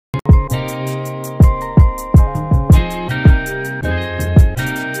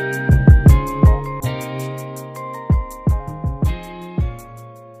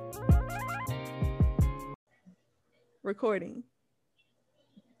recording.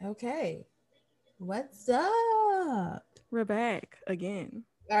 Okay. What's up? We're back again.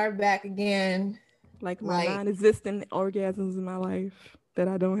 Are back again. Like my non-existent orgasms in my life that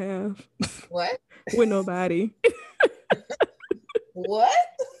I don't have. What? With nobody. What?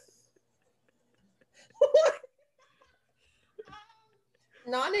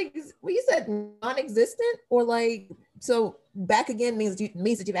 Well, you said non-existent, or like, so back again means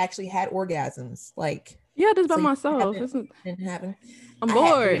that you've actually had orgasms, like. Yeah, just by so myself. Didn't happen. I'm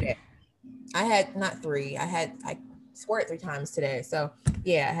bored. I had not 3. I squirt 3 times today. So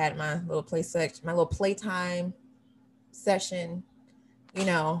yeah, I had my little playtime session. You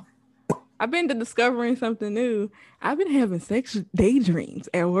know, I've been discovering something new. I've been having sex daydreams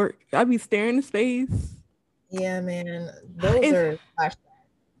at work. I be staring into space. Yeah, man, those are flashbacks.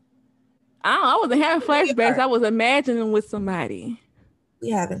 I wasn't having flashbacks. I was imagining with somebody.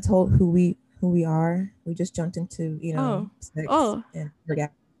 We haven't told who we are. We just jumped into sex and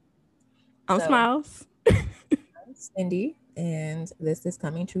forgot. I'm Smiles. I'm Cindy, and this is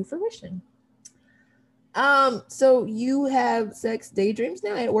coming to fruition. So you have sex daydreams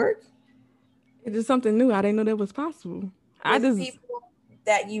now at work? It's just something new. I didn't know that was possible. With people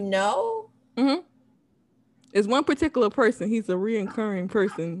that you know? Mm-hmm. It's one particular person. He's a reoccurring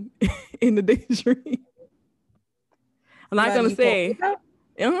person in the daydream. I'm not gonna say.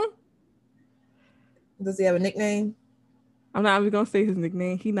 Does he have a nickname? I'm not even gonna say his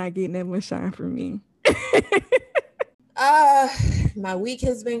nickname. He's not getting that much shine from me. My week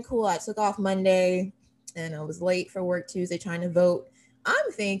has been cool. I took off Monday and I was late for work Tuesday trying to vote.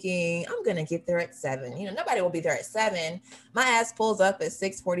 I'm thinking I'm gonna get there at 7. Nobody will be there at 7. My ass pulls up at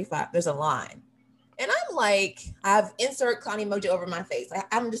 6:45. There's a line. And I'm like, I've insert clown emoji over my face.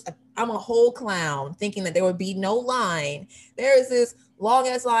 I'm a whole clown thinking that there would be no line. There is this long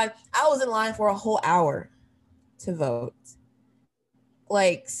ass line. I was in line for a whole hour to vote.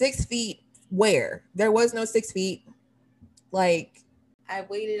 Like 6 feet where? There was no 6 feet. Like, I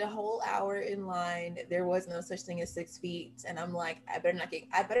waited a whole hour in line. There was no such thing as 6 feet. And I'm like, I better not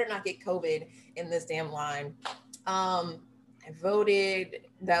get COVID in this damn line. I voted.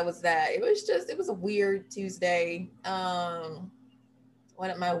 That was that. It was a weird Tuesday. What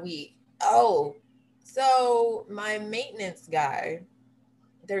at my week? Oh, so my maintenance guy,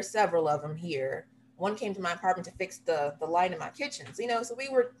 there's several of them here. One came to my apartment to fix the light in my kitchen. So we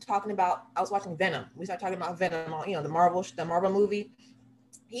were talking about, I was watching Venom. We started talking about Venom, the Marvel movie.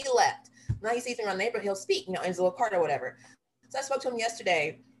 He left. Now he sees me around the neighborhood, he'll speak, in his little cart or whatever. So I spoke to him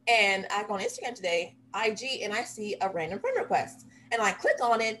yesterday, and I go on Instagram today, IG, and I see a random friend request. And I click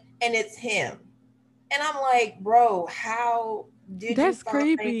on it, and it's him. And I'm like, bro, how did That's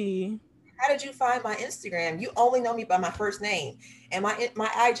creepy. How did you find my Instagram? You only know me by my first name. And my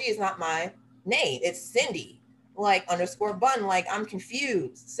IG is not my name. It's Cindy, _bun. I'm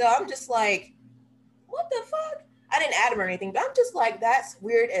confused. So I'm just like, what the fuck? I didn't add him or anything, but I'm just like, that's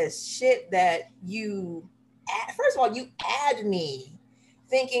weird as shit that you, first of all, you add me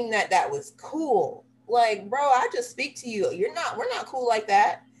thinking that was cool. Like, bro, I just speak to you. We're not cool like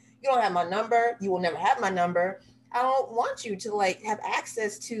that. You don't have my number. You will never have my number. I don't want you to have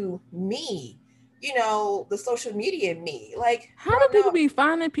access to me, the social media me. How do people be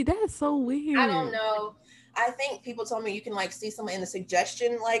finding people? That's so weird. I don't know. I think people told me you can see someone in the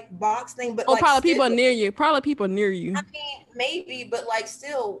suggestion box thing, but probably people near you. Probably people near you. I mean, maybe, but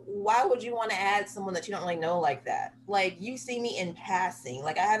still, why would you want to add someone that you don't really know like that? You see me in passing.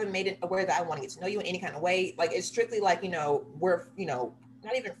 I haven't made it aware that I want to get to know you in any kind of way. It's strictly we're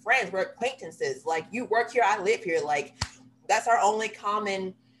not even friends, we're acquaintances. You work here, I live here. That's our only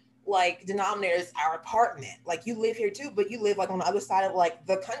common denominator is our apartment. You live here too, but you live on the other side of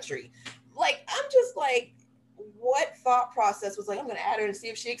the country. I'm just what thought process was I'm gonna add her and see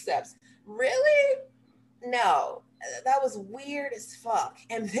if she accepts? Really? No, that was weird as fuck.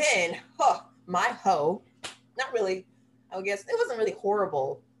 And then my hoe, not really, I guess it wasn't really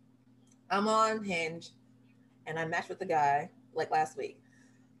horrible. I'm on Hinge and I matched with the guy last week.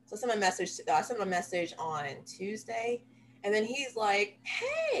 So I sent him a message on Tuesday, and then he's like,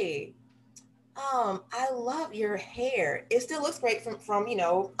 hey, I love your hair. It still looks great from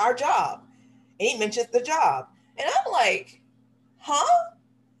our job. And he mentions the job. And I'm like, huh?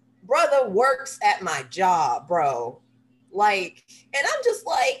 Brother works at my job, bro. And I'm just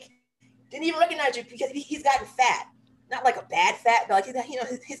didn't even recognize you because he's gotten fat. Not a bad fat, but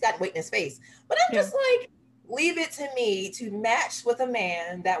he's got weight in his face. But I'm just leave it to me to match with a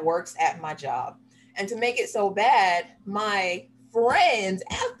man that works at my job. And to make it so bad, my friend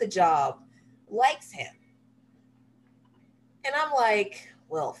at the job likes him. And I'm like,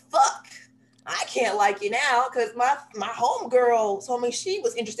 well, fuck. I can't like you now because my homegirl told me she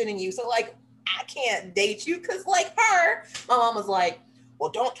was interested in you. So like, I can't date you because like her, my mom was like,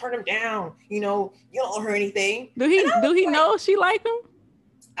 well, don't turn him down. You know, you don't owe her anything. Do he know she like him?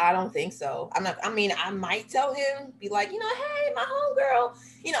 I don't think so. I mean, I might tell him, be like, hey, my homegirl.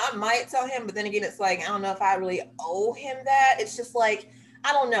 I might tell him, but then again, it's like, I don't know if I really owe him that. It's just like,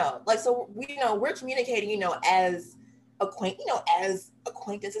 I don't know. Like, so we're communicating, as acquaintances,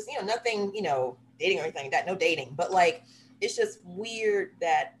 nothing, dating or anything like that, no dating. But like, it's just weird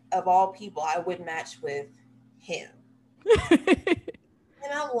that of all people, I would match with him.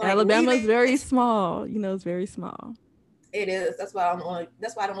 And I'm like, Alabama's very small. It's very small. It is. That's why I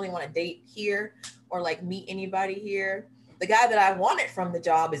don't really want to date here or like meet anybody here. The guy that I wanted from the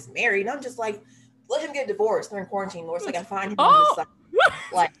job is married. And I'm just like, let him get divorced during quarantine, Lord, so I can find him on the side.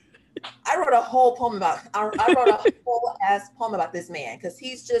 Like, I wrote a whole poem about. I wrote a whole ass poem about this man because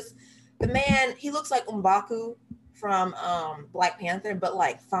he's just the man. He looks like M'Baku from Black Panther, but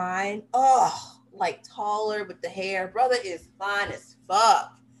like fine. Oh, like taller with the hair. Brother is fine as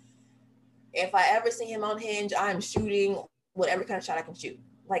fuck. If I ever see him on Hinge, I'm shooting whatever kind of shot I can shoot.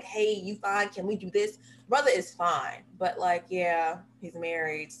 Like, hey, you fine? Can we do this? Brother is fine, but like, yeah, he's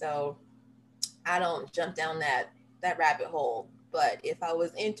married, so I don't jump down that rabbit hole. But if I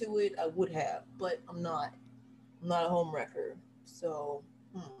was into it, I would have. But I'm not. I'm not a homewrecker. So,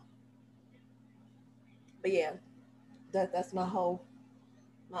 but yeah, that's my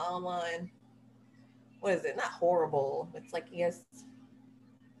online. What is it? Not horrible. It's like, yes.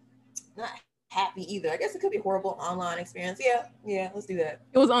 Not happy either. I guess it could be horrible online experience. Yeah, let's do that.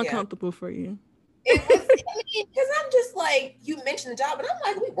 It was uncomfortable for you. It was, because I'm just like, you mentioned the job, and I'm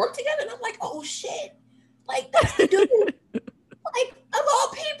like, we work together, and I'm like, oh shit, like that's the dude. Like, of all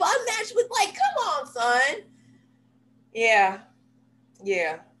people, I matched with. Like, come on, son. Yeah.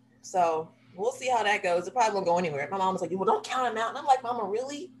 So we'll see how that goes. It probably won't go anywhere. My mom was like, well, don't count him out, and I'm like, Mama,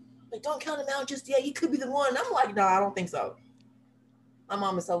 really? Like, don't count him out just yet. He could be the one. And I'm like, no, I don't think so. My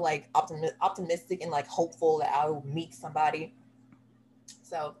mom is so like optimistic and like hopeful that I'll meet somebody.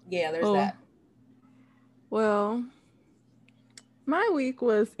 So yeah, there's that. Well, my week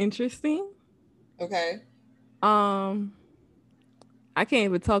was interesting. Okay. I can't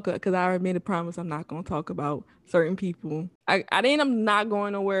even talk because I already made a promise I'm not going to talk about certain people. I ended up not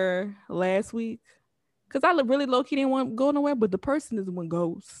going nowhere last week because I really low-key didn't want to go nowhere, but the person is one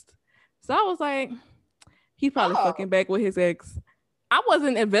ghost. So I was like, he probably fucking back with his ex. I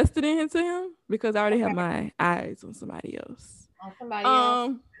wasn't invested into him because I already have my eyes on somebody else. On somebody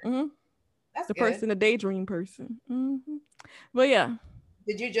else? Mm-hmm. That's the good. person, the daydream person. Mm-hmm. But yeah.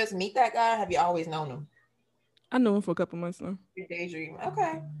 Did you just meet that guy? Or have you always known him? I knew him for a couple months now. Your daydream.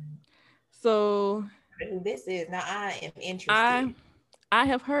 Okay. So who this is. Now I am interested. I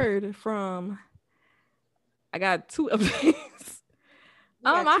have heard from, I got two updates.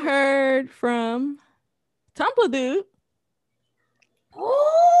 I heard from Tumblr dude.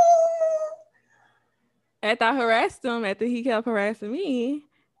 Oh. After I harassed him, after he kept harassing me,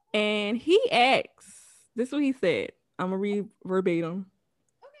 and he asked, this is what he said. I'm gonna read verbatim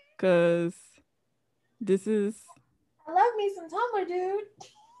because this is. I love me some Tumblr, dude.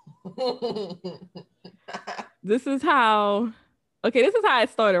 This is how it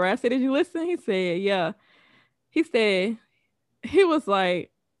started, right? I said, did you listen? He said, yeah. He said, he was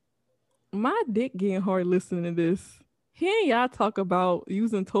like, my dick getting hard listening to this. Hearing y'all talk about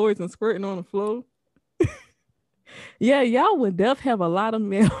using toys and squirting on the floor. Yeah, y'all would definitely have a lot of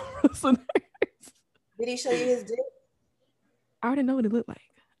male listeners. Did he show you his dick? I already know what it looked like.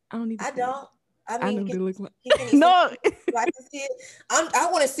 I don't need to. I don't. I mean, I know what it looked like. No, I can see it. I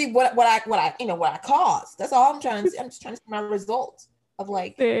want to see what I caused. That's all I'm trying to see. I'm just trying to see my results of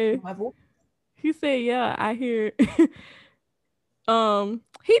like my voice. He said, "Yeah, I hear." He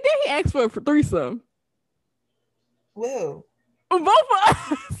asked for a threesome. Whoa. Both of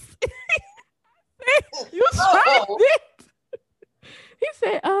us. You tried it. He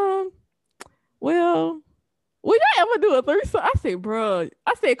said, well, will y'all ever do a threesome? I said, bro.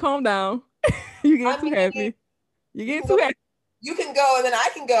 I said, calm down. You getting too happy. You getting too happy. You can go and then I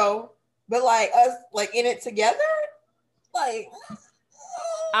can go, but like us, like in it together, like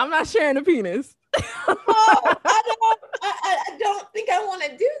I'm not sharing a penis. No, I don't think I want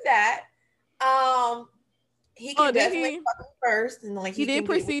to do that. He can definitely fuck me first, and like he did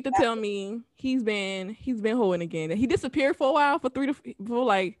proceed to tell me he's been holding again. He disappeared for a while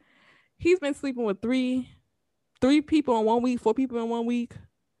he's been sleeping with three people in 1 week, 4 people in 1 week.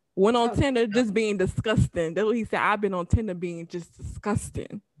 Went on Tinder just being disgusting. That's what he said. I've been on Tinder being just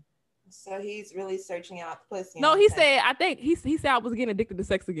disgusting. So he's really searching out pussy. No, he said, I think he said I was getting addicted to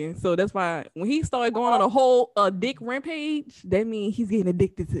sex again. So that's why when he started going on a whole dick rampage, that means he's getting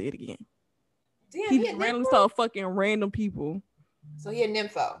addicted to it again. Damn, he just randomly started fucking random people. So he a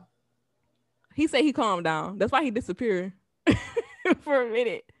nympho. He said he calmed down. That's why he disappeared for a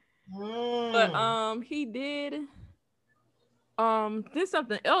minute. But he did. Then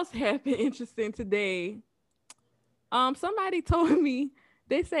something else happened interesting today. Somebody told me,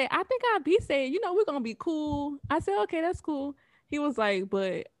 they said, I think I'll be saying, we're gonna be cool. I said, okay, that's cool. He was like,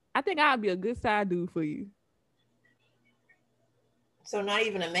 but I think I'll be a good side dude for you. So not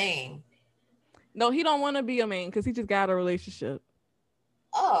even a main. No, he don't want to be a main because he just got a relationship.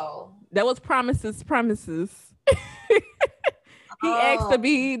 Oh. That was promises. He asked to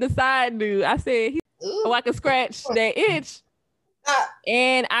be the side dude. I said, I can scratch that itch.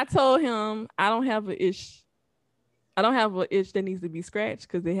 And I told him I don't have an itch. I don't have an itch that needs to be scratched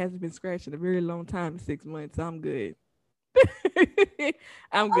because it hasn't been scratched in a very long time, 6 months. So I'm good.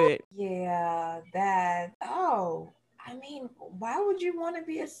 I'm good. Yeah, that. Oh, I mean, why would you want to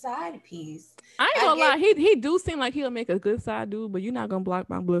be a side piece? I ain't gonna lie. He do seem like he'll make a good side dude, but you're not gonna block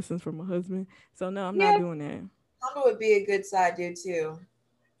my blessings from my husband. So no, I'm not doing that. Mama would be a good side dude too.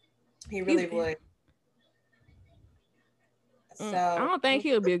 He really would. So I don't think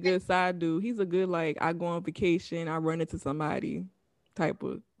he'll be a good side dude. He's a good, like, I go on vacation, I run into somebody type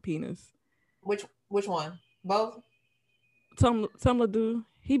of penis. Which one? Both? Tumblr dude.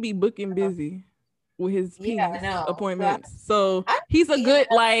 He be booking busy with his penis appointments. So he's a good,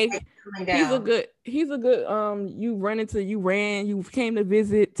 like, he's a good, you came to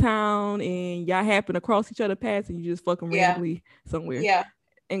visit town and y'all happen to cross each other paths and you just fucking randomly somewhere. Yeah.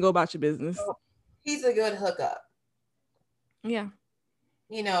 And go about your business. So he's a good hookup. Yeah.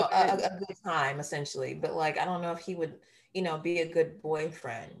 A good time essentially. But like, I don't know if he would, be a good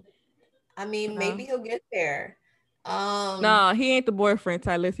boyfriend. I mean, maybe he'll get there. No, he ain't the boyfriend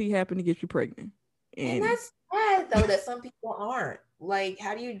type unless he happen to get you pregnant. And that's sad though that some people aren't. Like,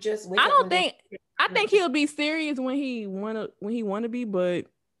 how do you just wake I think he'll be serious when he wanna be, but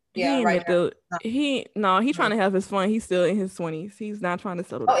he's trying to have his fun. He's still in his 20s. He's not trying to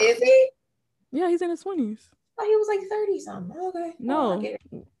settle down. Oh, is he? Yeah, he's in his 20s. Oh, he was like 30 something. Okay. No,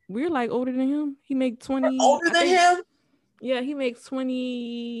 we're like older than him. He make 20. Older than him? Yeah, he makes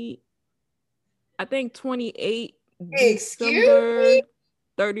 20. I think 28. Excuse me?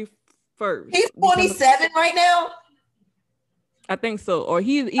 31st. He's 27 right now? I think so. Or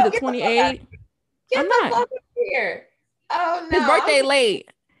he's either 28. I'm not here. Oh no. His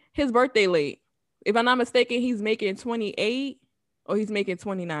birthday late. If I'm not mistaken, he's making 28 or he's making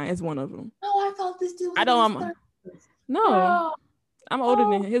 29. It's one of them. No, I thought this dude was I'm older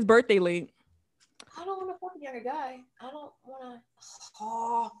than him. His birthday late. I don't want to fuck a younger guy. I don't want to.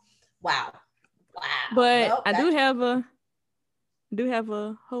 Oh, wow. But I do have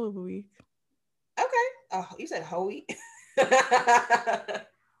a hoe of a week. Okay. Oh, you said hoe week. I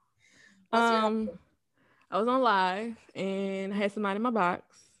was on live and I had somebody in my box.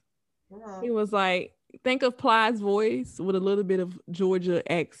 He was like, think of Plies' voice with a little bit of Georgia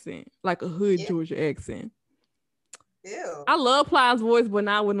accent, like a hood Georgia accent. Ew. I love Plies' voice, but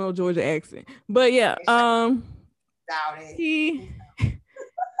not with no Georgia accent. But yeah, he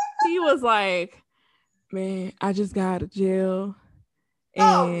was like, man, I just got out of jail.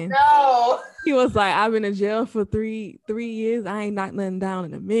 And he was like, I've been in jail for three years. I ain't knocked nothing down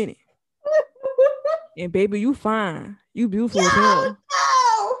in a minute. And baby, you fine. You beautiful as hell.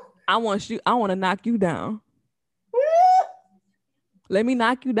 I want to knock you down. Let me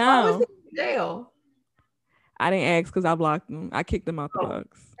knock you down. Why was he in jail? I didn't ask because I blocked him. I kicked him out the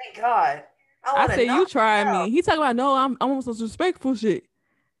box. Thank God. I said, you tried me. He talking about, no, I'm on some disrespectful shit.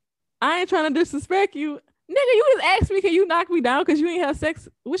 I ain't trying to disrespect you. Nigga, you just asked me, can you knock me down because you ain't have sex?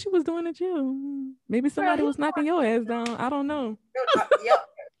 What she was doing in jail? Maybe somebody was knocking your ass down. I don't know. Yep.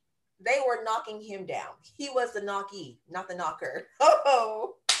 They were knocking him down. He was the knockee, not the knocker.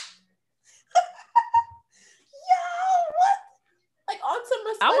 Oh. Yo, what? Like on some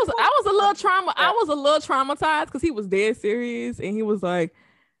respect. I was a little traumatized because he was dead serious and he was like,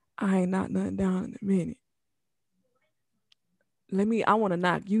 I ain't knocked nothing down in a minute. I want to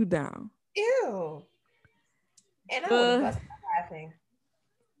knock you down. Ew. And I was busting laughing.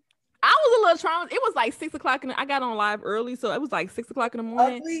 I was a little traumatized. It was like 6 o'clock I got on live early, so it was like 6 o'clock in the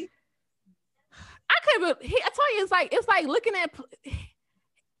morning. Ugly. I told you, it's like looking at.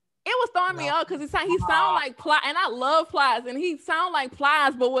 It was throwing me off because he sound like Plies, and I love Plies, and he sound like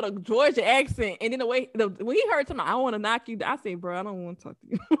Plies, but with a Georgia accent. And then when he heard to me, I want to knock you down. I say, bro, I don't want to talk to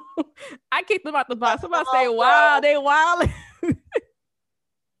you. I kicked him out the box. Somebody say, wow, they wild.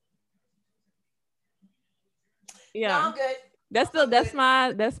 No, Yeah. I'm good. That's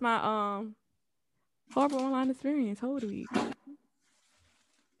my horrible online experience. Hold week.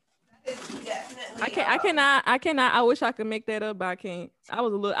 It's definitely I cannot. I wish I could make that up, but I can't. I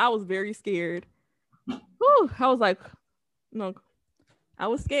was very scared. Whew, I was like, no, I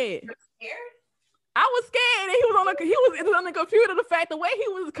was scared. scared. I was scared, and he was on the computer. The fact the way he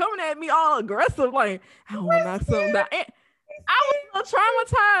was coming at me all aggressive, like I don't want to knock something down. And I was so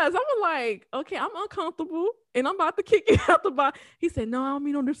traumatized. I was like, okay, I'm uncomfortable, and I'm about to kick you out the box. He said, no, I don't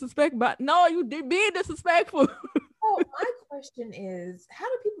mean no disrespect, but no, you did being disrespectful. Oh, my question is, how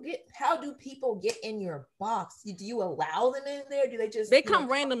do people get in your box? Do you allow them in there? Do they just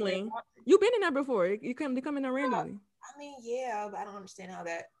come randomly? You've been in there before. They come in there randomly. I mean, yeah, but I don't understand how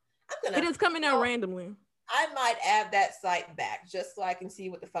that. It is coming there randomly. I might add that site back just so I can see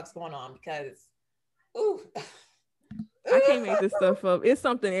what the fuck's going on because, ooh. I can't make this stuff up. It's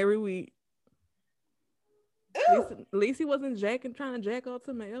something every week. At least he wasn't trying to jack off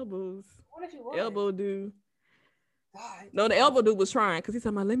to my elbows. What if he was? Elbow dude. God, no, the elbow dude was trying because he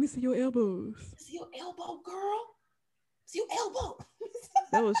said, let me see your elbows. See your elbow, girl. See your elbow.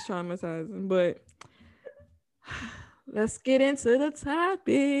 That was traumatizing, but let's get into the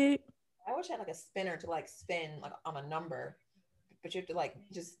topic. I wish I had like a spinner to like spin like on a number, but you have to like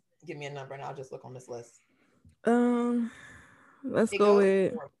just give me a number and I'll just look on this list. Let's go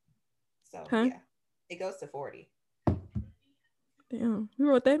with. So yeah, it goes to 40. Damn, you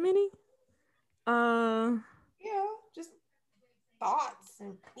wrote that many? Yeah, just thoughts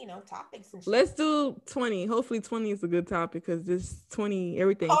and topics and shit. Let's do 20. Hopefully 20 is a good topic because this 20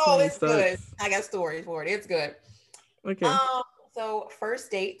 everything. Oh, 20 it's sucks. good. I got stories for it. It's good. Okay. So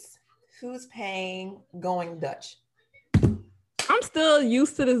first dates. Who's paying going Dutch? I'm still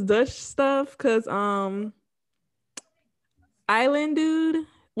used to this Dutch stuff because Island dude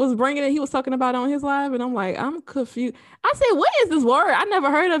was bringing it. He was talking about it on his live, and I'm like, I'm confused. I said, what is this word? I never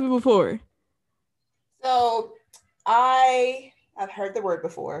heard of it before. So I have heard the word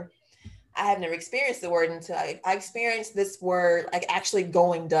before. I have never experienced the word until I experienced this word, like actually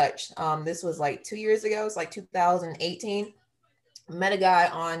going Dutch. This was like 2 years ago. It's like 2018. Met a guy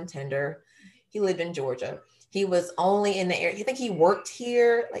on Tinder. He lived in Georgia. He was only in the area. I think he worked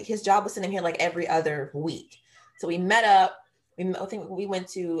here. Like his job was sending him here like every other week. So we met up. I think we went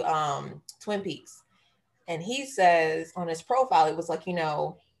to Twin Peaks. And he says on his profile, it was like, I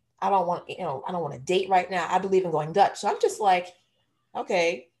don't want to date right now. I believe in going Dutch. So I'm just like,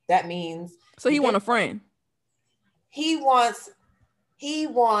 okay, that means. So he want a friend. He wants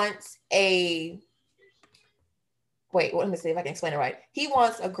a. Wait, let me see if I can explain it right. He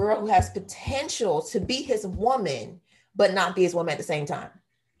wants a girl who has potential to be his woman, but not be his woman at the same time.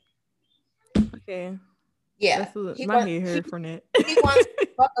 Okay. Yeah. He wants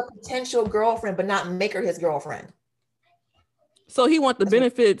a potential girlfriend, but not make her his girlfriend. So he wants the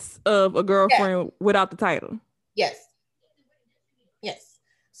benefits of a girlfriend without the title. Yes.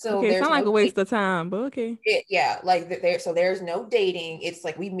 So okay, it's not like a waste of time, but okay. So there's no dating. It's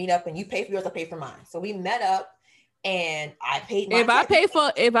like we meet up and you pay for yours, I pay for mine. So we met up. And I paid. If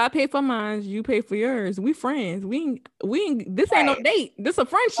I pay for mine, you pay for yours. We friends. We ain't. This ain't no date. This a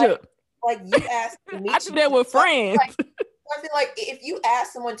friendship. Like you asked to meet. I do that with friends. I feel like if you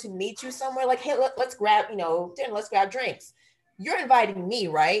ask someone to meet you somewhere, like, hey, let's grab dinner. Let's grab drinks. You're inviting me,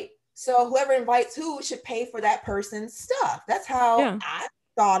 right? So whoever invites who should pay for that person's stuff. That's how I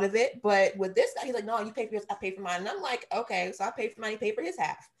thought of it. But with this guy, he's like, no, you pay for yours, I pay for mine. And I'm like, okay, so I pay for mine, he paid for his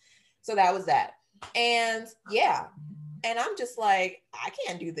half. So that was that. And yeah, and I'm just like, I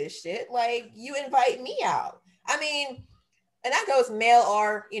can't do this shit. Like, you invite me out. I mean, and that goes male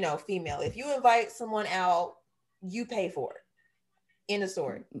or, female. If you invite someone out, you pay for it. End of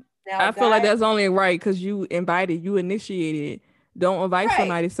story. Now, I feel like that's only right because you initiated. Don't invite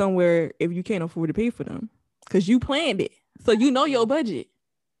somebody somewhere if you can't afford to pay for them because you planned it. So you know your budget.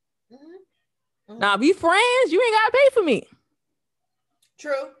 Mm-hmm. Now, be friends, you ain't got to pay for me.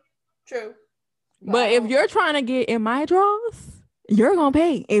 True. But if you're trying to get in my drawers, you're going to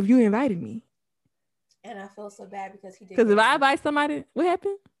pay if you invited me. And I feel so bad because he did. Because if I invite somebody, what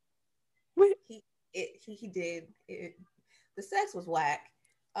happened? What? He did. The sex was whack.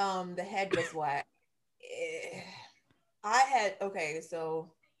 The head was whack.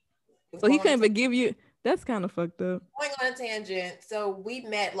 So he couldn't forgive you. That's kind of fucked up. Going on a tangent. So we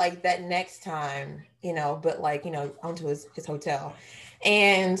met like that next time, but like, onto his hotel.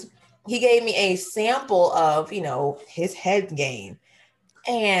 And he gave me a sample of, his head game.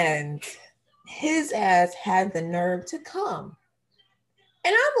 And his ass had the nerve to come.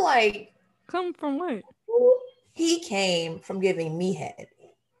 And I'm like, come from what? He came from giving me head.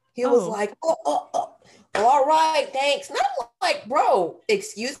 He was like, well, all right, thanks. And I'm like, bro,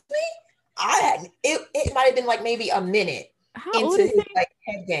 excuse me? It might have been like maybe a minute How old into is his he? like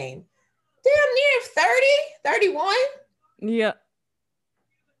head game. Damn near 30, 31. Yeah.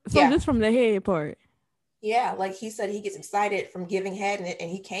 So Yeah. just from the head part. Yeah. Like he said he gets excited from giving head and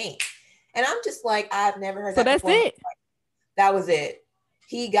he came. And I'm just like, I've never heard So that that's before. it. That was it.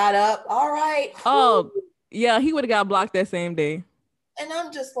 He got up, all right. Oh, yeah, he would have got blocked that same day. And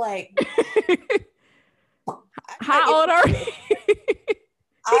I'm just like, I try to How old are get he?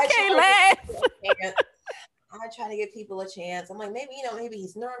 He I can't try to laugh. give people a chance. I try to give people a chance. I'm like, maybe, maybe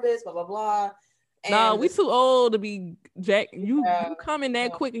he's nervous, blah, blah, blah. No, And we too old to be Jack. uh, You coming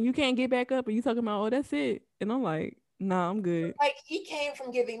that quick and you can't get back up and you talking about, oh, that's it. And I'm like, nah, I'm good. like he came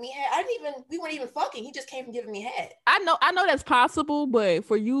from giving me head. We weren't even fucking. He just came from giving me head. I know that's possible, but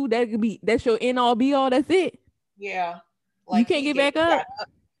for you, that's your end all be all. That's it. Yeah. You Like can't get back up.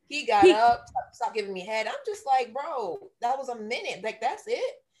 He got He up, stopped giving me head. I'm just like, bro, that was a minute. Like, that's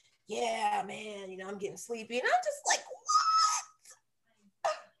it. Yeah, man. I'm getting sleepy. And I'm just like,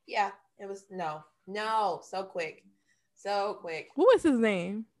 what? Yeah, it was no, so quick. So quick. what was his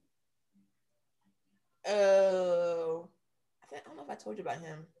name? Oh, I don't know if I told you about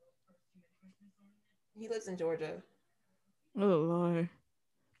him. He lives in Georgia. Oh Lord.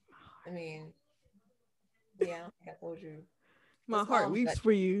 I mean, yeah, I don't think I told you. My heart weeps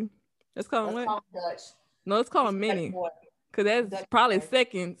for you. Let's call him Let's what? call him Dutch. No, let's call He's him a Dutch Minnie. boy. Cause that's Dutch probably boy.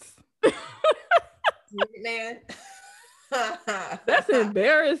 seconds. Man. That's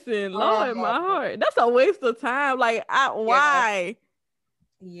embarrassing. Lord, my heart. That's a waste of time. Like, why?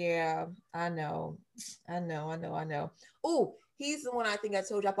 Yeah, I know. Oh, he's the one I think I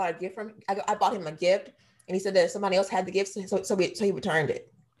told you I bought a gift from. I bought him a gift, and he said that somebody else had the gift, so he returned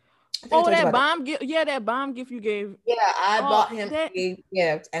it. Oh, that bomb gift. Yeah, that bomb gift you gave. Yeah, I bought him a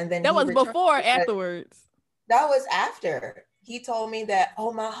gift, and then that was before or afterwards. That was after. He told me that,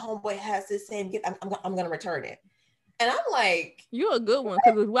 oh, my homeboy has this same gift. I'm gonna return it. And I'm like, you're a good one,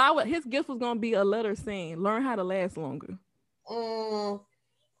 because his gift was gonna be a letter saying, "Learn how to last longer."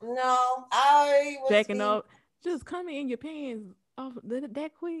 No, I was backing up. Just coming in your pants off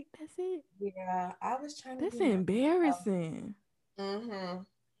that quick. That's it. Yeah, I was trying to. That's embarrassing. Mm-hmm.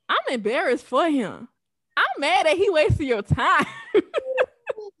 I'm embarrassed for him. I'm mad that he wasted your time.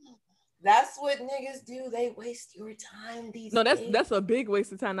 That's what niggas do. They waste your time these days. That's a big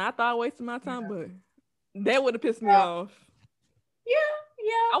waste of time. I thought I wasted my time, but that would have pissed me off. Yeah.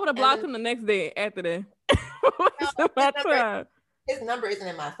 I would have blocked him the next day after that. His number isn't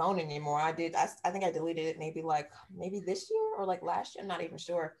in my phone anymore. I think I deleted it maybe this year or like last year. I'm not even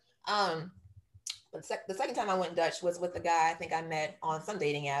sure. But the second time I went Dutch was with a guy I think I met on some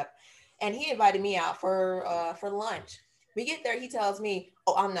dating app, and he invited me out for lunch. We get there, he tells me,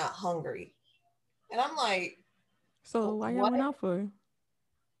 "Oh, I'm not hungry," and I'm like, "So why y'all went out for?"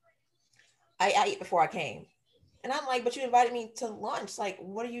 I ate before I came, and I'm like, "But you invited me to lunch. Like,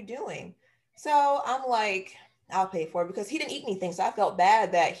 what are you doing?" So I'm like, "I'll pay for it," because he didn't eat anything, so I felt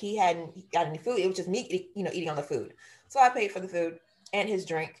bad that he hadn't got any food. It was just me, eating on the food. So I paid for the food and his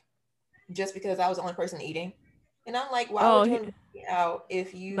drink, just because I was the only person eating. And I'm like, why would you invite me out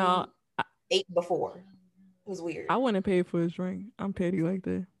if you ate before? It was weird. I wouldn't pay for his drink. I'm petty like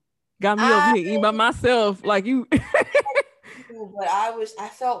that. Got me over here eating by myself, like you. But I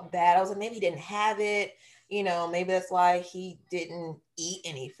felt bad. I was like, maybe he didn't have it. Maybe that's why he didn't eat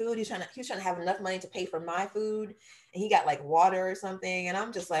any food. He was trying to have enough money to pay for my food, and he got like water or something. And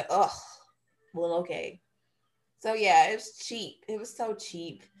I'm just like, oh, well, okay. So yeah, it was cheap. It was so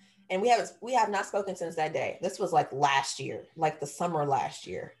cheap. And we have not spoken since that day. This was like last year, like the summer last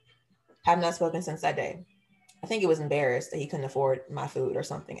year. Have not spoken since that day. I think he was embarrassed that he couldn't afford my food or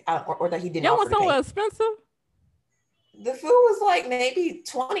something, or that he didn't. Y'all want somewhere expensive? The food was like maybe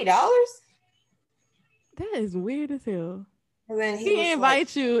 $20. That is weird as hell. And then he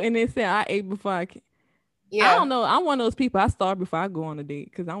invites you and then said, "I ate before I came." Yeah, I don't know. I'm one of those people. I starve before I go on a date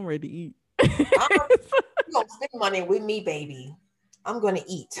because I'm ready to eat. You don't spend money with me, baby. I'm gonna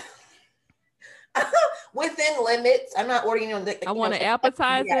eat within limits. I'm not ordering on the. I want an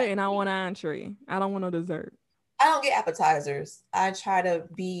appetizer and I want an entree. I don't want no dessert. I don't get appetizers. I try to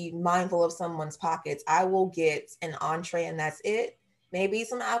be mindful of someone's pockets. I will get an entree and that's it. Maybe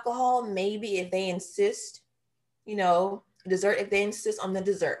some alcohol. Maybe if they insist, dessert. If they insist on the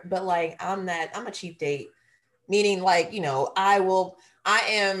dessert, but like I'm a cheap date, meaning like I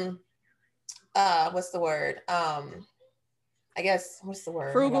am. What's the word? I guess what's the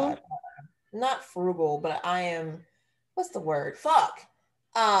word? Frugal. Not frugal, but I am. What's the word? Fuck.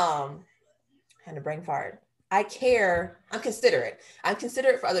 Had a brain fart. I care. I'm considerate. I'm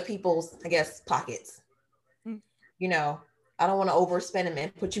considerate for other people's, I guess, pockets. you know, I don't want to overspend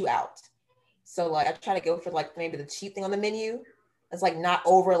and put you out. So like I try to go for like maybe the cheap thing on the menu. It's like not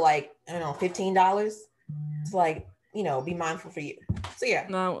over like, I don't know, $15. It's like, you know, be mindful for you. So yeah.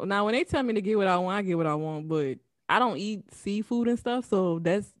 Now when they tell me to get what I want, I get what I want, but I don't eat seafood and stuff,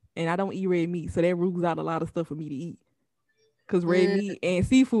 and I don't eat red meat, so that rules out a lot of stuff for me to eat. Because red meat and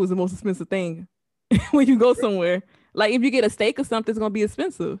seafood is the most expensive thing when you go somewhere. Like if you get a steak or something, it's gonna be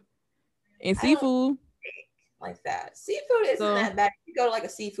expensive. And seafood like that. Seafood isn't that bad. If you go to like a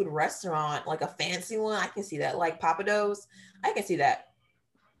seafood restaurant, like a fancy one, I can see that. Like Papados, I can see that.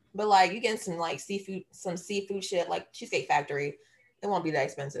 But like you getting some like seafood shit like Cheesecake Factory, it won't be that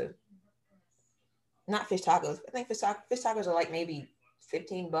expensive. Not fish tacos. I think fish tacos are like maybe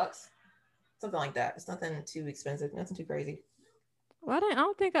 $15, something like that. It's nothing too expensive, nothing too crazy. Well, I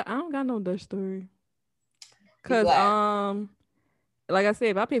don't got no Dutch story. Cause like I said,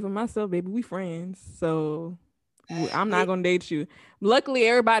 if I pay for myself, baby, we friends. So I'm not gonna date you. Luckily,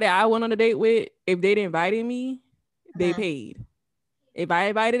 everybody I went on a date with, if they invited me, they paid. If I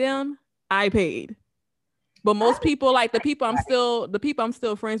invited them, I paid. But most people, like the people I'm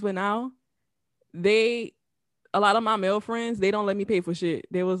still friends with now, a lot of my male friends, they don't let me pay for shit.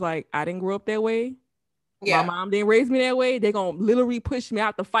 They was like, I didn't grow up that way. Yeah. My mom didn't raise me that way. They're gonna literally push me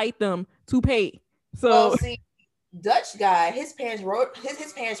out to fight them to pay. So well, see, Dutch guy, his parents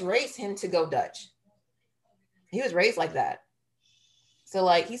raised him to go Dutch. He was raised like that. So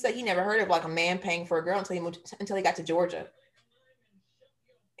like he said he never heard of like a man paying for a girl until he got to Georgia.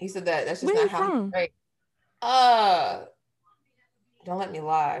 He said that's just not how he's raised. Don't let me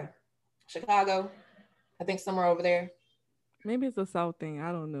lie. Chicago. I think somewhere over there. Maybe it's a South thing.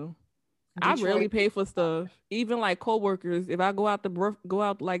 I don't know. Detroit. I rarely pay for stuff. Even like coworkers, if I go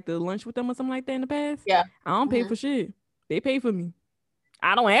out like the lunch with them or something like that in the past, I don't pay for shit. They pay for me.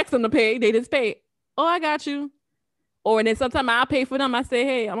 I don't ask them to pay. They just pay. Oh, I got you. Or then sometimes I'll pay for them. I say,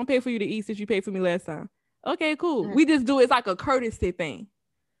 hey, I'm gonna pay for you to eat since you paid for me last time. Okay, cool. We just do it's like a courtesy thing.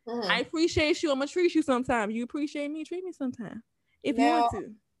 I appreciate you. I'm gonna treat you sometime. You appreciate me, treat me sometime. If you want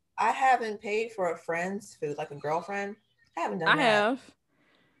to. I haven't paid for a friend's food, like a girlfriend. I haven't done that. I have.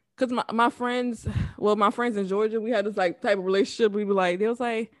 Because my friends in Georgia, we had this like type of relationship. We were like, they was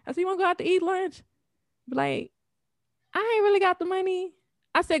like, I said, you want to go out to eat lunch? But like, I ain't really got the money.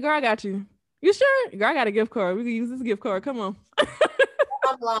 I said, girl, I got you. You sure? Girl, I got a gift card. We can use this gift card. Come on.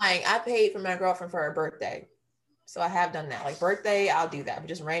 I'm lying. I paid for my girlfriend for her birthday. So I have done that. Like birthday, I'll do that. But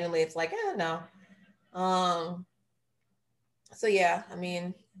just randomly, it's like, no. So yeah, I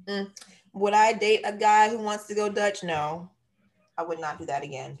mean, would I date a guy who wants to go Dutch? No. I would not do that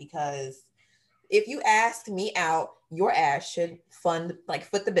again, because if you asked me out, your ass should foot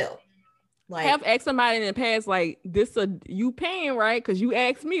the bill. Like, have asked somebody in the past, like, you paying, right? Because you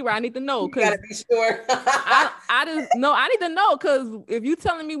asked me, right? I need to know. You gotta be sure. I need to know, because if you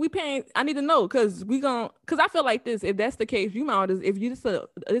telling me we paying, I need to know, because I feel like this, if that's the case, you might if you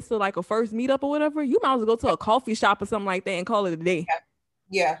just like a first meetup or whatever, you might as well go to a coffee shop or something like that and call it a day.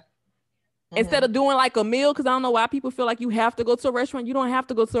 Yeah. Instead of doing like a meal, because I don't know why people feel like you have to go to a restaurant. You don't have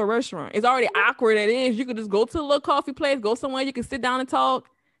to go to a restaurant. It's already awkward as it is. You could just go to a little coffee place, go somewhere you can sit down and talk.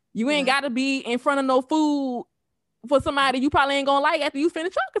 You ain't got to be in front of no food for somebody you probably ain't gonna like after you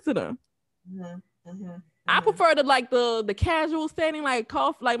finish talking to them. I prefer the casual setting, like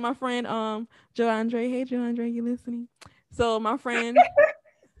coffee, like my friend Joe Andre. Hey Joe Andre, you listening? So my friend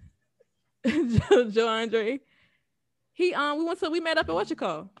Joe Andre. We met up at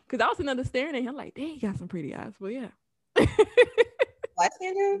because I was sitting there staring at him like, dang, he got some pretty eyes. But yeah. Light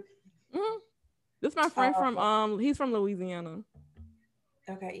skin dude? This is my friend from he's from Louisiana.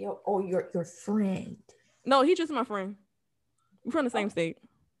 Okay, your friend. No, he's just my friend. We're from the same state.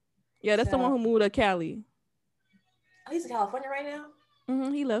 Yeah, that's the one who moved to Cali. Oh, he's in California right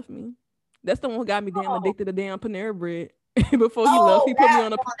now? He left me. That's the one who got me damn addicted to damn Panera Bread. Before he left, he put me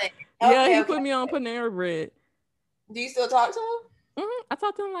on he put me on Panera Bread. Do you still talk to him? I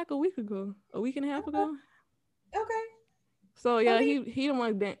talked to him like a week and a half ago. Okay. So yeah, he the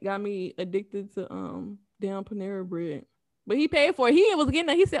one that got me addicted to damn Panera Bread. But he paid for it. He was getting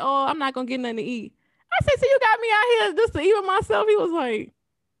it. He said, "Oh, I'm not gonna get nothing to eat." I said, "So you got me out here just to eat with myself?" He was like,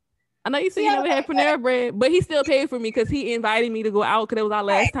 "I know you said you never had Panera Bread, but he still paid for me because he invited me to go out because it was our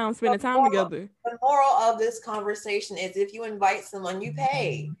last time spending time together." The moral of this conversation is, if you invite someone, you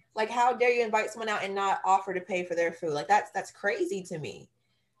pay. Like, how dare you invite someone out and not offer to pay for their food? Like, that's crazy to me.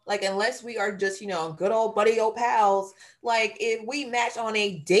 Like, unless we are just, good old buddy, old pals. Like, if we match on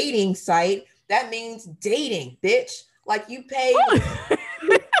a dating site, that means dating, bitch. Like, you pay. That's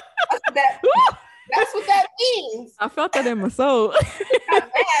what that means. I felt that in my soul. I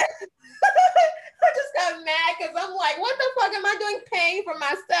just got mad because I'm paying for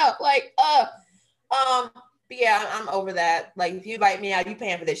my stuff. Like, but yeah, I'm over that. Like, if you invite me out, you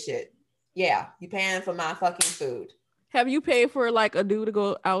paying for this shit. Yeah, you paying for my fucking food. Have you paid for like a dude to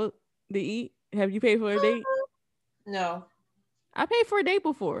go out to eat? Have you paid for a date? No. I paid for a date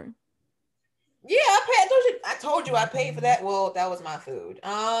before. Yeah, I told you I paid for that. Well, that was my food.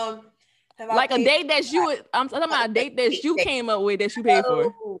 Like a date that you would. I'm talking about a date that you came up with that you paid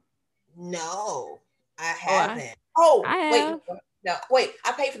for. No, I haven't. I have. Wait.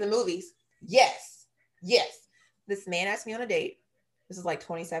 I paid for the movies. Yes. This man asked me on a date. This is like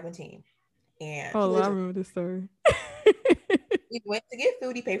 2017, and I remember this story. We went to get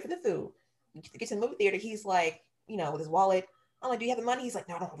food. He paid for the food. We get to the movie theater. He's like, with his wallet. I'm like, do you have the money? He's like,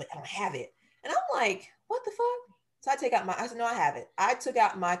 no, I don't have it. And I'm like, what the fuck? So I said, no, I have it. I took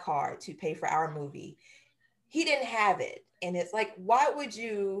out my card to pay for our movie. He didn't have it. And it's like, why would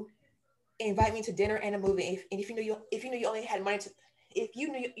you invite me to dinner and a movie if you knew you only had money to, if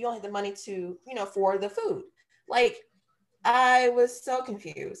you knew you only had the money to, for the food? Like, I was so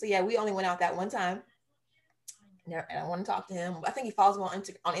confused. So yeah, we only went out that one time. And I want to talk to him. I think he follows me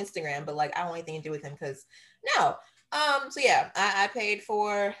on Instagram, but like, I don't want anything to do with him because no. So yeah, I paid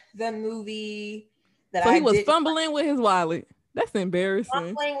for the movie that he was fumbling with his wallet. That's embarrassing.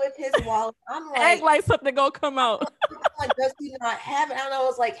 Fumbling with his wallet. I'm like, act like something gonna come out. I'm like, does he not have it? I don't know. I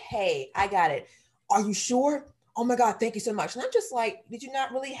was like, hey, I got it. Are you sure? Oh my God, thank you so much. And I'm just like, did you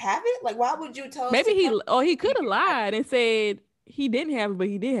not really have it? Like, why would you tell us? Maybe he could have lied and said he didn't have it, but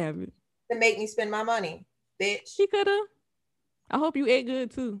he did have it. To make me spend my money, bitch. He could have. I hope you ate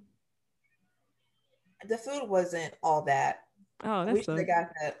good too. The food wasn't all that. Oh, that's we should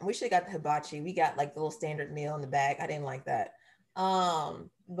have got the hibachi. We got like the little standard meal in the bag. I didn't like that.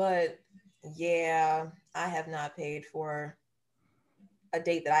 But yeah, I have not paid for a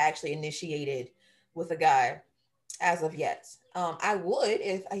date that I actually initiated with a guy as of yet. I would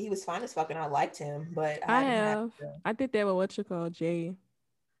if he was fine as fuck and I liked him, but I have. I did that with Jay.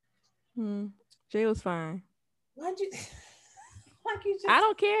 Jay was fine. Why'd you? I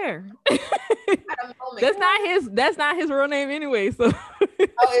don't care. That's not his real name anyway. So. Oh,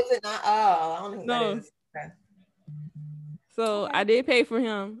 is it not? Oh, I don't know who that is. Okay. So I did pay for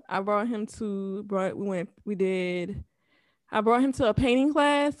him. I brought him to I brought him to a painting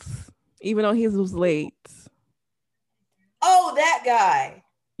class, even though his was late. Oh, that guy.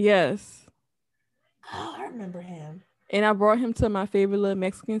 Yes. Oh, I remember him. And I brought him to my favorite little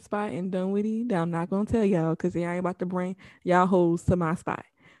Mexican spot in Dunwoody that I'm not going to tell y'all because I ain't about to bring y'all hoes to my spot.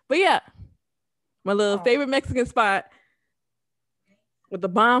 But yeah, my little favorite Mexican spot with the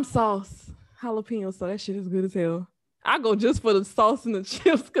bomb sauce, jalapeno. So that shit is good as hell. I go just for the sauce and the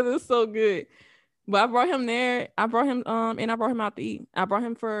chips because it's so good. But I brought him there. I brought him and I brought him out to eat. I brought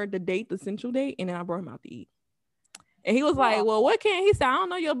him for the date, the central date, and then I brought him out to eat. And he was like, well, what can he said? I don't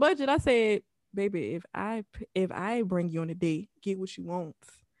know your budget. I said, baby, if I bring you on a date, get what you want.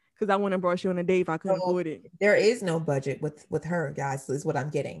 Because I wouldn't have brought you on a date if I couldn't afford it. There is no budget with her, guys, is what I'm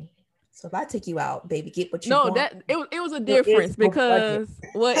getting. So if I take you out, baby, get what you want. No, it was a difference because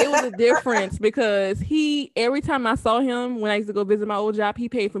it was a difference because every time I saw him when I used to go visit my old job, he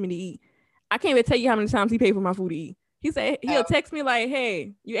paid for me to eat. I can't even tell you how many times he paid for my food to eat. He said he'll text me like,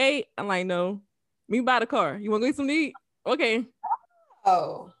 hey, you ate? I'm like, no. Me buy the car. You want to get something to eat? Okay.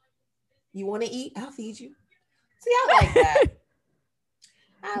 Oh. You want to eat? I'll feed you. See, I like that.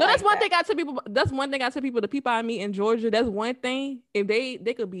 That's one thing I tell people. That's one thing I tell people. The people I meet in Georgia, that's one thing. If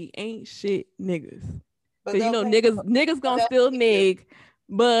they could be ain't shit niggas. But niggas gonna still nig,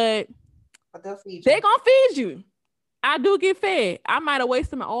 but they gonna feed you. I do get fed. I might have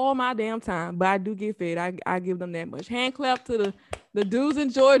wasted all my damn time, but I do get fed. I give them that much. Hand clap to the dudes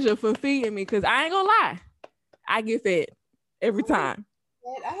in Georgia for feeding me, because I ain't gonna lie, I get fed every time.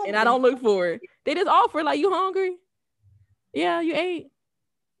 And I don't look for it. They just offer like, you hungry? Yeah, you ate.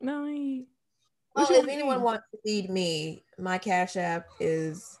 No, I ain't. Well, if anyone wants to feed me, my Cash App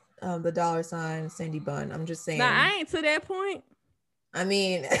is the $ Sandy Bun. I'm just saying. Nah, I ain't to that point. I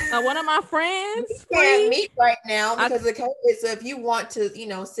mean, one of my friends can't meet right now because of COVID. So if you want to,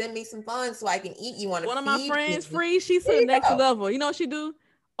 send me some funds so I can eat, you want to. One of my friends free. She's to the next level. You know what she do?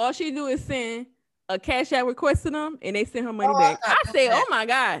 All she do is send a Cash App request to them, and they send her money back. I say, oh my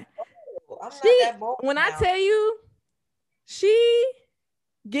God. When I tell you, she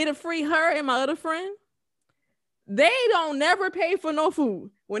get a free, her and my other friend, they don't never pay for no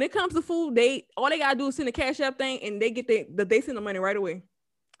food. When it comes to food, all they gotta do is send a Cash App thing, and they send the money right away.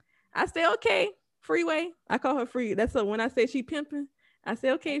 I say, okay, Freeway. I call her Free. That's when I say she pimping, I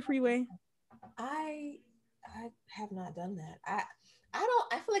say, okay, Freeway. I have not done that.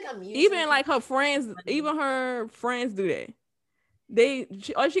 I feel like I'm used even like her friends, even her friends do that.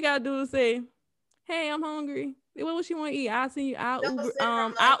 all she gotta do is say, "Hey, I'm hungry. What she want to eat? I'll send you. I'll No, Uber. send her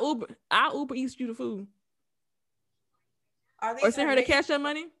money. I'll Uber eats you the food, Are or these send her her the niggas? cash up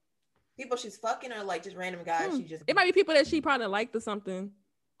money. People she's fucking, or like just random guys she just. It might be people that she probably liked or something,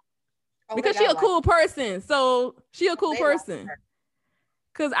 Oh, they because she got a like. cool person. So she a cool They like person. her.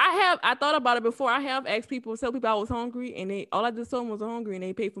 Cause I thought about it before. I have asked people, tell people I was hungry, and they all I just told them was hungry, and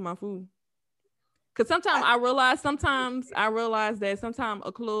they paid for my food. Cause sometimes I realize that sometimes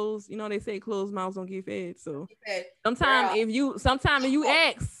a closed, they say closed mouths don't get fed. So She said, sometimes "Girl, if you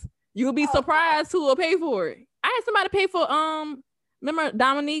ask, you'll be oh, surprised who will pay for it. I had somebody pay for remember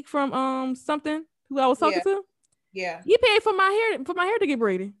Dominique from something who I was talking yeah, to? yeah." He paid for my hair to get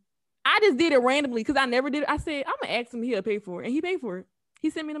braided. I just did it randomly because I never did it. I said, I'm gonna ask him, he'll pay for it. And he paid for it. He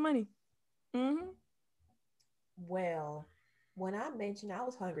sent me the money. Mm-hmm. Well, when I mentioned I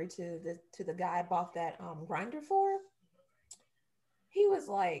was hungry to the guy I bought that grinder for, he was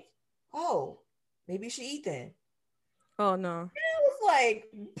like, "Oh, maybe you should eat then." Oh no. And I was like,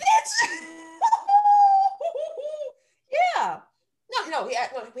 "Bitch, yeah." No,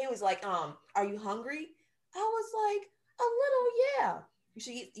 he was like, "Are you hungry?" I was like, "A little, yeah."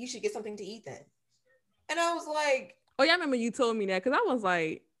 You should get something to eat then. And I was like, Oh yeah, I remember you told me that because I was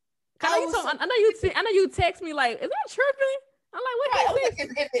like, I was so I know you text me like, is that tripping? I'm like, what right. I was is like,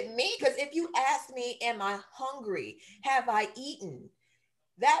 this? is it me? Because if you ask me, am I hungry? Have I eaten?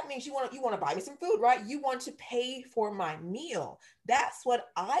 That means you want to buy me some food, right? You want to pay for my meal. That's what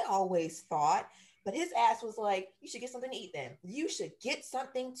I always thought. But his ass was like, you should get something to eat then. You should get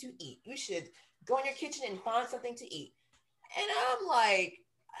something to eat. You should go in your kitchen and find something to eat. And I'm like,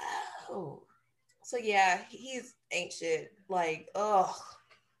 oh. So yeah, he's ain't shit. Like, oh,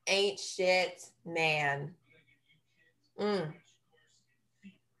 ain't shit, man. Mm,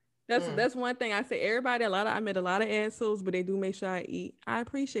 mm. That's one thing I say. Everybody, I met a lot of assholes, but they do make sure I eat. I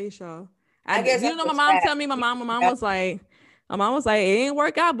appreciate y'all. I guess You that's know, my what's mom bad. tell me. My mom was like, it ain't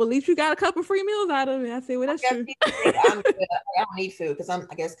work out, but at least you got a couple free meals out of it. I say, well, I that's guess true. people think I'm good. I don't need food because I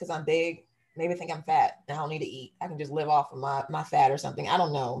guess because I'm big. Maybe think I'm fat and I don't need to eat. I can just live off of my fat or something. I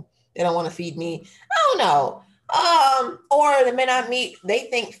don't know. They don't want to feed me. I don't know. Or the men I meet, they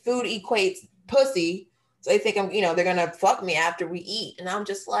think food equates pussy. So they think they're gonna fuck me after we eat. And I'm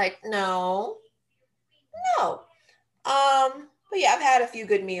just like, no, no. But yeah, I've had a few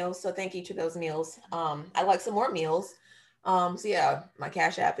good meals. So thank you to those meals. I like some more meals. So yeah, my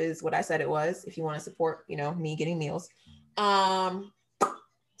Cash App is what I said it was. If you want to support, me getting meals.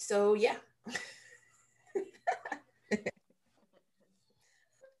 So yeah.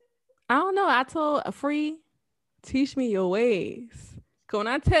 I don't know. I told a free, teach me your ways. Cause when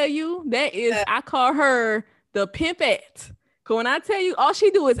I tell you I call her the pimpette. Cause when I tell you, all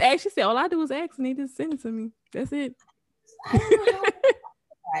she do is ask. She said, all I do is ask, and they just send it to me. That's it. I don't know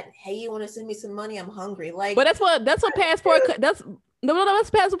how. Hey, you want to send me some money? I'm hungry. Like, But that's what passport. That's no, that's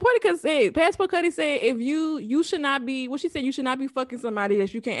passport. Because hey, passport Cuddy said if you should not be. What she said, you should not be fucking somebody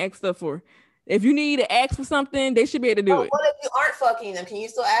that you can't ask stuff for. If you need to ask for something, they should be able to do it. What if you aren't fucking them? Can you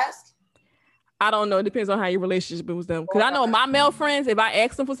still ask? I don't know. It depends on how your relationship is with them. Because I know my male friends, if I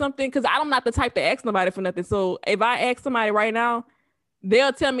ask them for something, because I'm not the type to ask nobody for nothing. So if I ask somebody right now,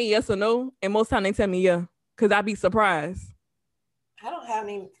 they'll tell me yes or no, and most time they tell me yeah, because I'd be surprised. I don't have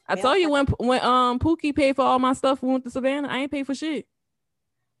any. I told you when Pookie paid for all my stuff, we went to Savannah. I ain't paid for shit.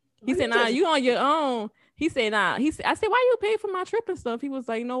 He said, "Nah, you on your own." He said, "Nah." I said, "Why you pay for my trip and stuff?" He was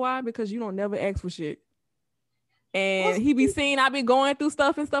like, "You know why? Because you don't never ask for shit." And he be seeing I be going through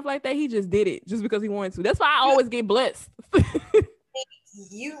stuff and stuff like that. He just did it just because he wanted to. That's why I always get blessed.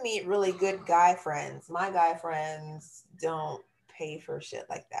 You meet really good guy friends. My guy friends don't pay for shit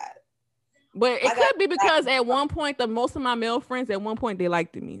like that. But it could be because at one point, most of my male friends at one point they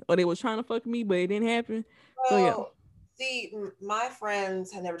liked me or they was trying to fuck me, but it didn't happen. So yeah. See, my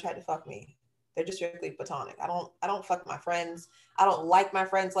friends have never tried to fuck me. They're just strictly platonic. I don't fuck my friends. I don't like my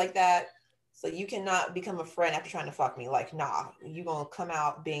friends like that. So you cannot become a friend after trying to fuck me. Like, nah, you gonna come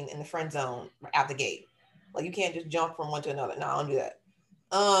out being in the friend zone out the gate. Like you can't just jump from one to another. No, I don't do that.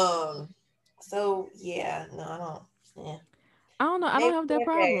 So yeah, no, I don't. Yeah. I don't know. I don't have that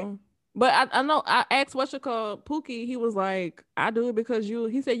problem. But I know I asked what's your call Pookie. He was like, I do it because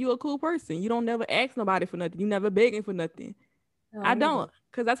he said you a cool person. You don't never ask nobody for nothing. You never begging for nothing. No, I don't.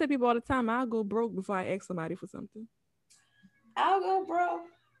 Because I tell people all the time, I'll go broke before I ask somebody for something. I'll go broke.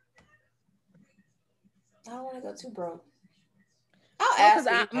 I don't want to go too broke. I'll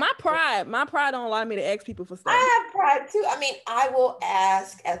ask. My pride don't allow me to ask people for stuff. I have pride too. I mean, I will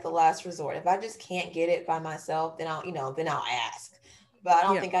ask at the last resort. If I just can't get it by myself, then I'll ask. But I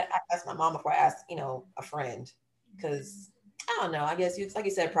don't think I ask my mom before I ask, a friend, because I don't know. I guess you, like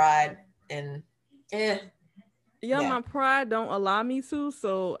you said, pride and Yeah, my pride don't allow me to,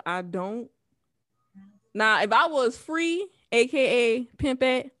 so I don't. Now, if I was free, aka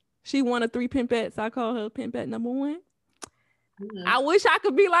Pimpette, she one of 3 Pimpettes. I call her Pimpette number 1. Mm-hmm. I wish I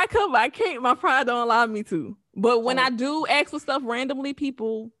could be like her, but I can't. My pride don't allow me to. But when I do ask for stuff randomly,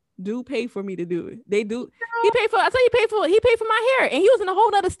 people do pay for me to do it. They do. He paid for. I tell you, he paid for my hair, and he was in a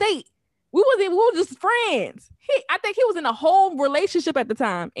whole other state. We were just friends. I think he was in a whole relationship at the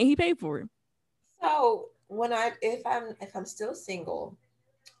time, and he paid for it. So if I'm still single,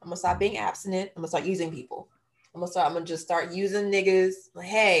 I'm gonna stop being abstinent. I'm gonna start using people. I'm gonna just start using niggas. Like,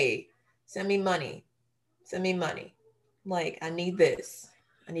 hey, send me money. Like, I need this.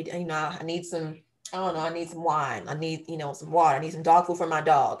 I need some, I don't know, I need some wine. I need, some water. I need some dog food for my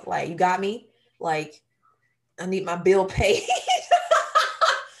dog. Like, you got me? Like, I need my bill paid.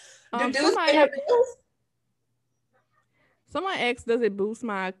 Someone asked, does it boost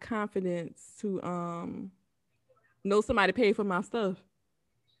my confidence to know somebody paid for my stuff?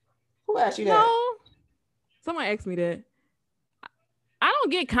 Who asked you that? No. Someone asked me that. I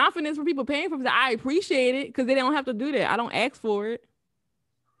don't get confidence from people paying for me. I appreciate it because they don't have to do that. I don't ask for it.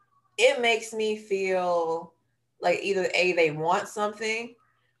 It makes me feel like either they want something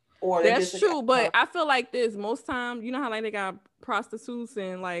or that's true. But I feel like this most time, you know how like they got prostitutes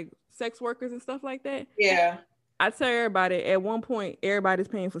and like sex workers and stuff like that. Yeah. I tell everybody at one point, everybody's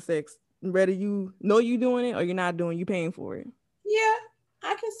paying for sex. Whether you know you doing it or you're not doing, you paying for it. Yeah,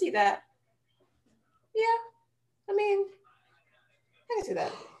 I can see that. Yeah, I mean, I can see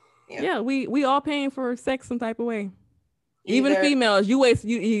that. Yeah, we all paying for sex some type of way. Even females, you waste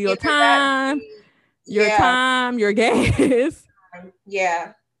your time, time, your gas.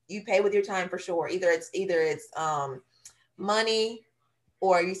 Yeah, you pay with your time for sure. Either it's money,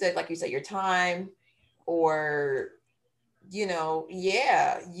 or you said your time, or you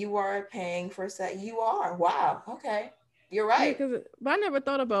are paying for sex. You are. Wow. Okay, you're right. Yeah, but I never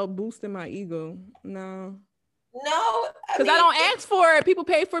thought about boosting my ego. No, because I don't ask for it. People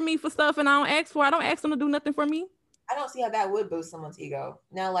pay for me for stuff, and I don't ask for it. I don't ask them to do nothing for me. I don't see how that would boost someone's ego.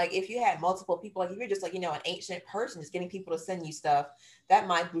 Now, like if you had multiple people, like if you're just like, an ancient person just getting people to send you stuff, that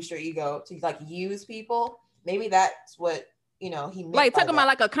might boost your ego to like use people. Maybe that's what, he meant. Like talking about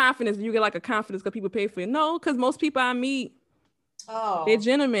like a confidence. You get like a confidence because people pay for it. No, because most people I meet, they're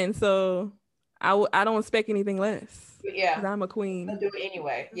gentlemen. So I don't expect anything less. Yeah. Because I'm a queen. I'll do it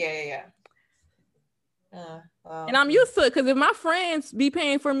anyway. Yeah. Well, and I'm used to it because if my friends be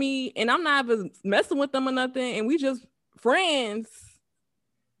paying for me and I'm not even messing with them or nothing and we just friends,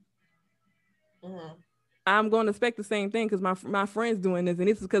 I'm going to expect the same thing because my friends doing this, and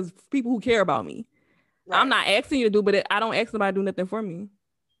this is because people who care about me. Right. I'm not asking you to do, but I don't ask somebody to do nothing for me.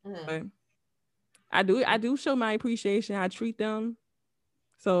 But I do show my appreciation. I treat them.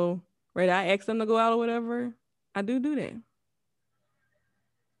 So right, I ask them to go out or whatever. I do that.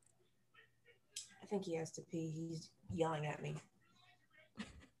 I think he has to pee. He's yelling at me.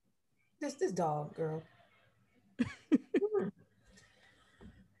 This dog, girl.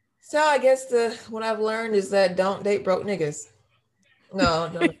 So I guess what I've learned is that don't date broke niggas.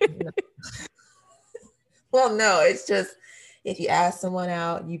 No. Well, no, it's just if you ask someone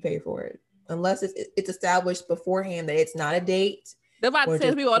out, you pay for it. Unless it's established beforehand that it's not a date. They're about to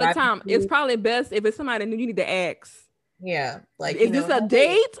tell people all the time. It's probably best if it's somebody new, you need to ask. Yeah. Like, is this a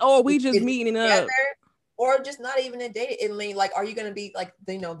date or are we just meeting up? Or just not even a date. I mean, like, are you going to be like,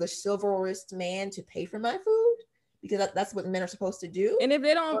 the chivalrous man to pay for my food? Because that's what men are supposed to do. And if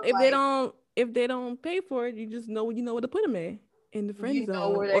they don't pay for it, you just know where to put them in the friend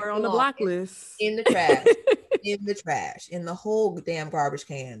zone or on the block list, in the trash, in the whole damn garbage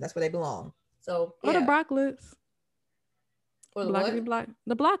can. That's where they belong. So or the block list. Or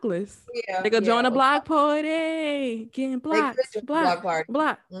the block list. Yeah, they go join a block party, getting block party.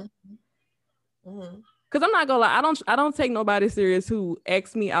 Because I'm not gonna lie, I don't take nobody serious who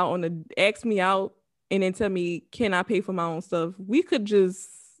asks me out and then tell me, can I pay for my own stuff? We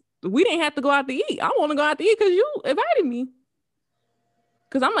didn't have to go out to eat. I want to go out to eat because you invited me.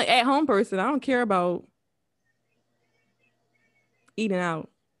 Because I'm an at-home person. I don't care about eating out.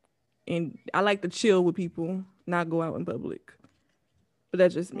 And I like to chill with people, not go out in public. But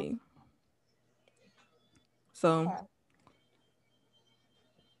that's just me. So.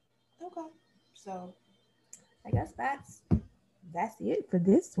 Okay. So, I guess that's it for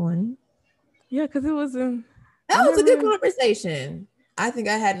this one. Yeah, because it was a good conversation. I think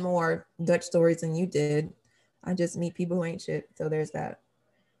I had more Dutch stories than you did. I just meet people who ain't shit. So there's that.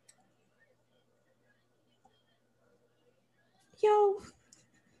 Yo.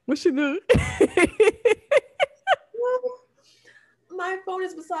 What she do? my phone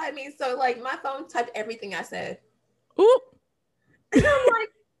is beside me. So like my phone typed everything I said. Oop. And I'm like,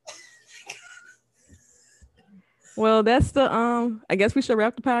 Well, that's the I guess we should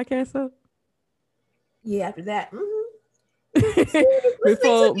wrap the podcast up. yeah, after that.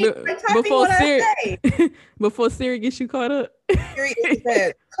 before Me, like, before Siri before Siri gets you caught up. Siri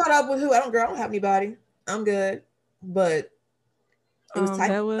said, caught up with who? I don't have anybody. I'm good. But it was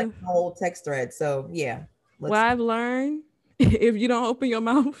typing like the whole text thread. So yeah. Well, I've learned if you don't open your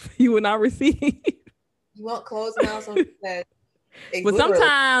mouth, you will not receive. You won't close mouth on that. But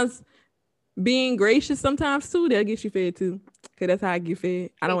sometimes being gracious sometimes too, they'll get you fed too. Cause that's how I get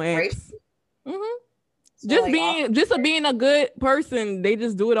fed. I don't ask. Mm-hmm. Just being a good person, they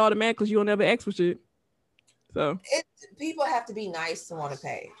just do it automatically because you'll never ask for shit. So people have to be nice to want to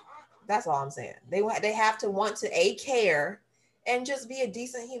pay. That's all I'm saying. They have to want to care and just be a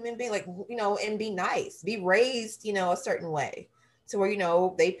decent human being, like, you know, and be nice, be raised, you know, a certain way to where, you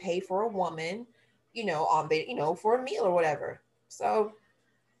know, they pay for a woman, you know, for a meal or whatever. So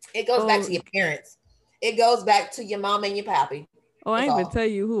it goes back to your parents. It goes back to your mom and your pappy. Oh, I ain't even tell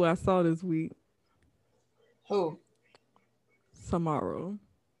you who I saw this week. Who? Tomorrow.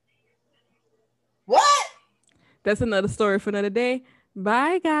 What? That's another story for another day.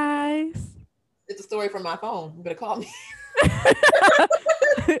 Bye, guys. It's a story from my phone. You better call me.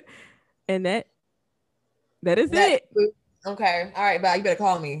 And that is it. Okay. All right. Bye. You better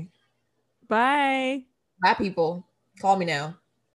call me. Bye. Bye, people. Call me now.